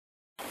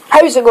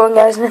How's it going,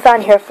 guys?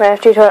 Nathan here from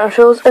FG Turtle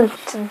Shows, and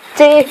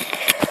today,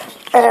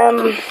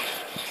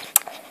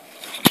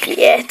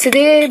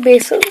 today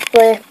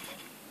basically,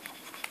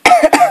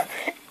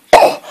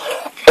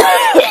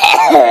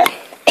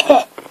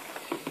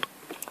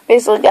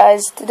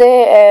 guys,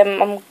 today,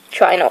 I'm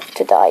trying not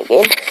to die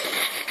again.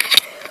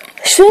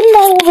 Soon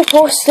I will be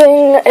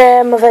posting,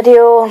 a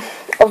video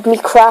of me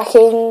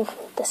cracking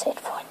this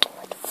headphone.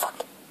 What the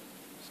fuck?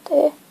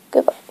 Stay.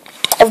 Goodbye.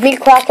 Of me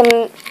cracking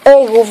an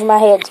egg over my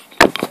head.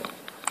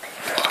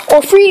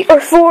 Or 3 or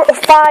 4 or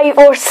 5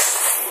 or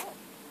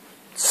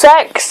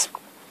 6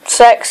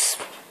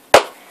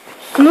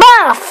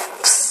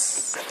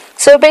 maths.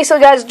 So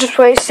basically, guys, just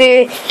want to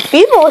say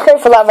be on the lookout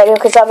for that video,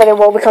 because that video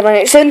will be coming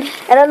out soon.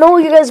 And I know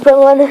you guys have been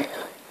wondering,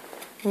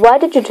 why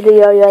did you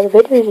delete all your other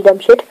videos, you dumb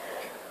shit?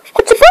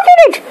 What's the point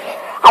in it?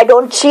 I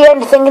don't see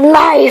anything in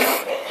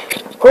life.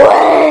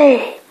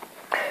 Why?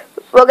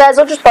 Well, guys,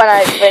 I'll just point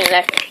out right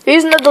now. The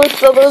reason I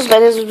deleted all those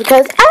videos is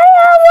because I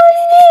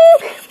want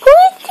to put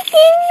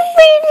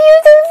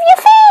videos of your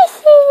face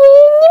in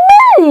your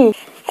mouth.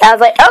 And I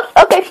was like, oh,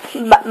 okay.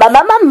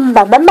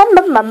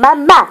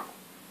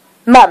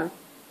 Mum,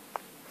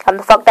 calm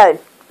the fuck down.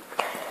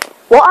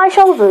 What I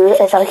shall do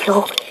is I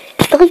shall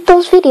delete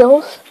those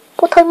videos,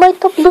 but I might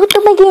upload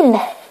them again.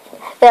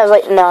 Then I was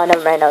like, no,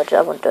 never mind,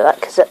 I won't do that,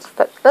 because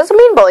that's a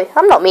mean boy.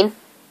 I'm not mean.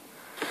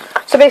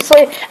 So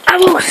basically, I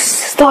will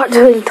start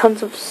doing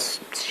tons of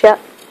shit.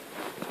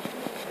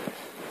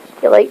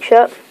 You like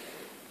shit?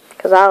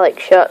 Because I like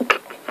shit.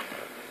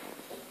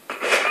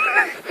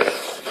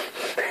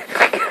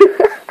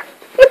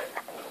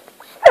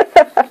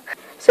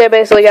 So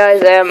basically,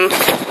 guys,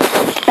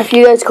 if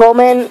you guys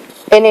comment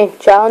any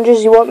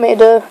challenges you want me to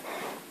do,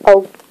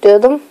 I'll do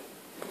them.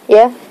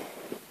 Yeah?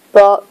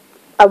 But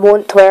I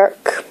won't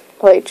twerk.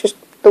 Like, just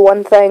the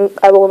one thing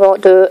I will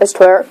not do is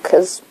twerk,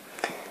 because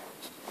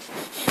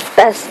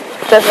this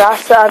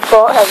disaster I've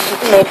got has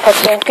made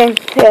piss walking.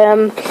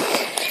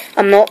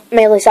 I'm not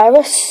Miley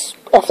Cyrus,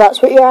 if that's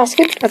what you're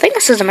asking. I think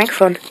this is a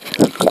microphone.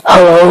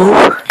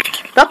 Hello?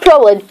 That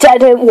probably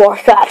didn't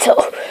work at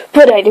all,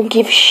 but I don't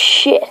give a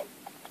shit.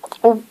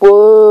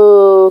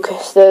 Whoa, okay,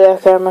 stay there,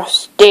 camera.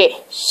 Stay.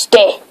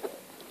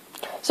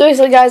 So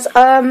basically, guys,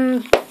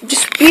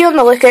 just be on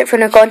the lookout for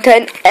new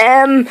content.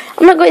 I'm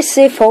not going to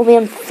say follow me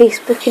on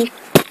Facebook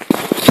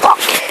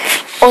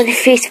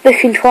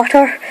and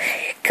Twitter,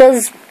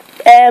 because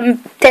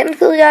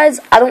technically, guys,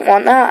 I don't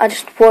want that. I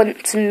just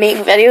want to make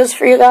videos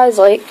for you guys.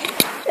 Like,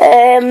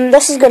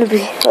 this is going to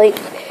be like,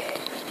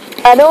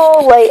 I know,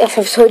 like, if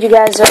I've told you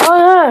guys, oh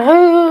yeah,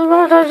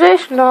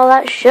 monetization and all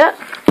that shit.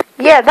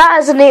 Yeah, that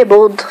is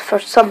enabled for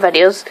some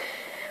videos,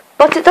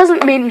 but it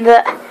doesn't mean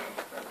that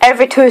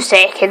every 2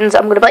 seconds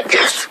I'm gonna be like,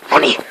 yes,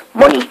 money.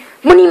 Like,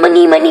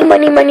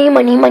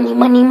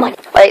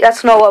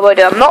 that's not what I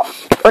do. I'm not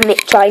only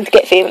trying to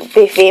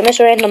be famous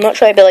or anything. I'm not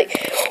trying to be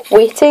like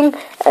waiting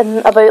and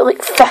about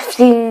like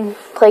 15,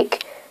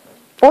 like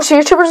most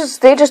YouTubers,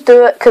 they just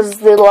do it because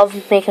they love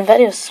making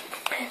videos.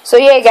 So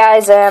yeah,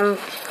 guys,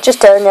 just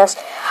telling you this,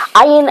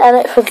 I ain't in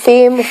it for the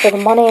fame, for the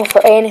money,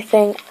 for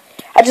anything.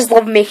 I just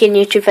love making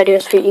YouTube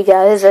videos for you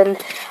guys, and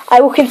I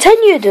will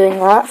continue doing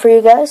that for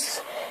you guys,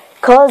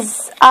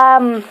 because I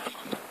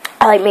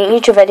like making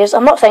YouTube videos.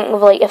 I'm not thinking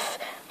of, like, if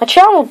my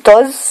channel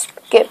does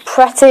get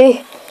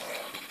pretty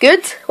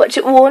good, which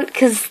it won't,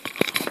 because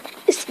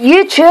it's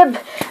YouTube,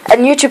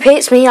 and YouTube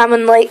hates me. I'm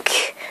in,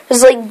 like,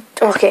 there's, like,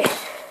 okay,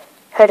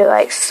 how do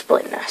I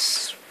explain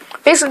this?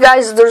 Basically,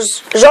 guys,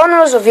 there's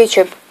genres of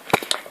YouTube.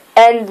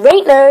 And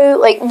right now,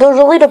 like, there's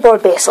a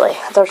leaderboard, basically.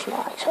 There's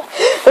not, actually.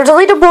 There's a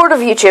leaderboard of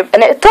YouTube,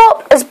 and at the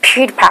top is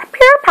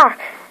PewDiePie.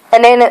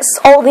 And then it's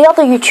all the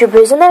other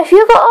YouTubers, and then if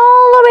you go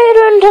all the way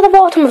down to the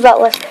bottom of that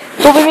list,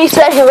 there'll be me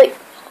sitting here like,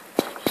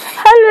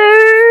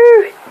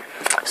 hello!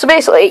 So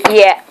basically,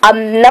 yeah, I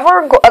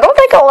don't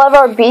think I'll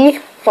ever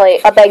be,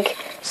 like, a big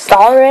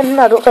star or anything.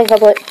 I don't think I'll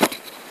be like,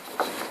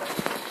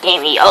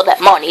 give me all that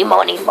money,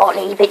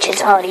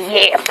 bitches, honey,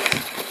 yeah.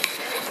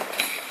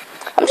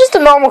 I'm just a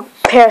normal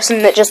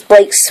person that just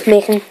likes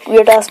making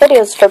weird ass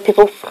videos for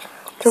people,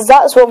 because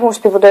that's what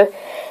most people do.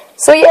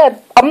 So yeah,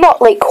 I'm not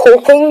like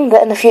hoping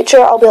that in the future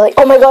I'll be like,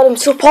 oh my god, I'm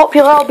so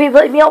popular, I'll be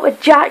like me up with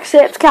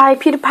Jacksepticeye,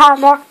 PewDiePie,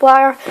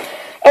 Markiplier,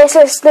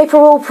 SS Sniper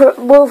Wolf.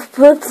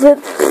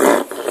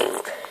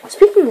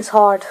 Speaking is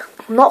hard.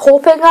 I'm not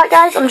hoping that,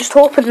 guys. I'm just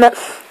hoping that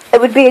it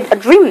would be a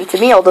dream to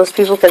meet all those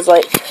people, because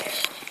like,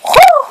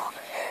 whoo,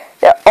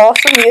 they're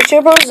awesome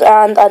YouTubers,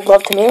 and I'd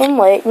love to meet them.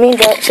 Like me and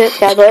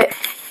Jacksepticeye, I'd be like,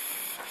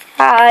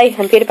 hi,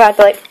 and PewDiePie, I'd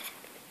be like,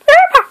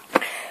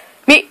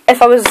 me,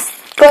 if I was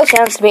got a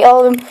chance to meet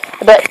all of them, I'd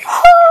be like,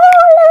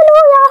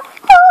 hallelujah,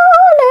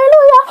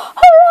 hallelujah,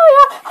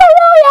 hallelujah,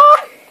 hallelujah.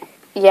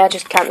 Yeah, I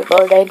just can't be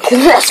bothered to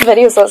the next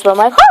video, so it's not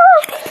my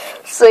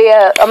So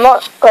yeah, I'm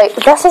not, like,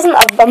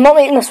 I'm not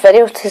making this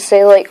video to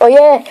say, like, oh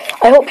yeah,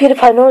 I hope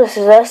PewDiePie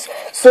notices this,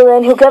 so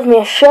then he'll give me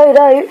a shout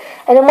out,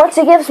 and then once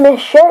he gives me a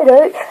shout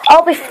out,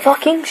 I'll be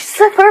fucking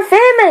super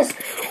famous.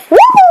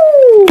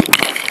 Woo!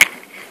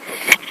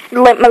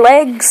 Like my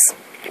legs,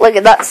 look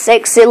at that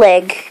sexy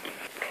leg.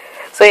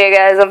 So So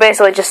yeah guys, I'm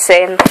basically just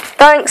saying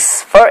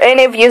thanks for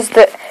any of you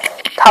that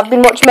have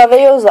been watching my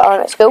videos that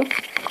aren't at school.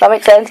 That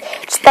makes sense.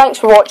 Just thanks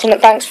for watching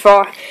it, thanks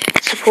for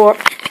support,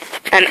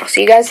 and I'll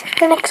see you guys in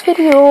the next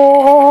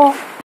video.